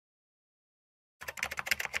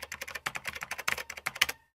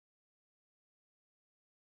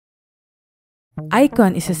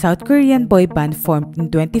iKON is a South Korean boy band formed in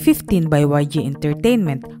 2015 by YG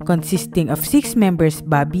Entertainment, consisting of 6 members: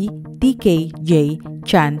 Bobby, TK, Jay,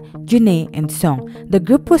 Chan, Junhee, and Song. The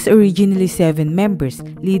group was originally 7 members.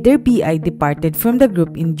 Leader BI departed from the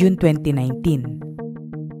group in June 2019.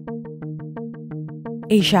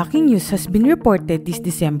 A shocking news has been reported this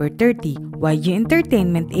December 30. YG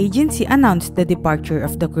Entertainment Agency announced the departure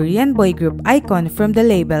of the Korean boy group iKON from the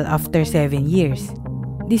label after 7 years.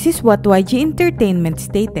 This is what YG Entertainment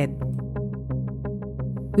stated.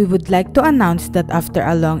 We would like to announce that after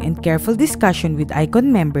a long and careful discussion with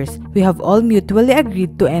iKON members, we have all mutually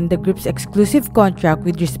agreed to end the group's exclusive contract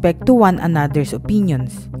with respect to one another's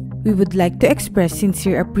opinions. We would like to express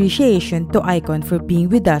sincere appreciation to iKON for being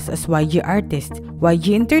with us as YG artists.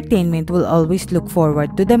 YG Entertainment will always look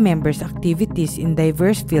forward to the members' activities in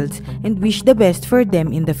diverse fields and wish the best for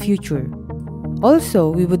them in the future. Also,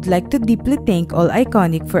 we would like to deeply thank all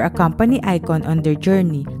iKONic for accompanying iKON on their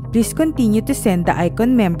journey. Please continue to send the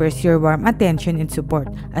iKON members your warm attention and support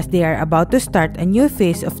as they are about to start a new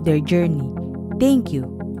phase of their journey. Thank you.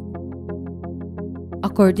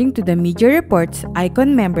 According to the media reports,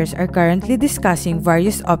 iKON members are currently discussing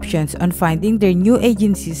various options on finding their new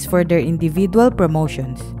agencies for their individual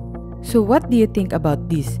promotions. So what do you think about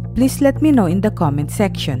this? Please let me know in the comment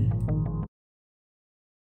section.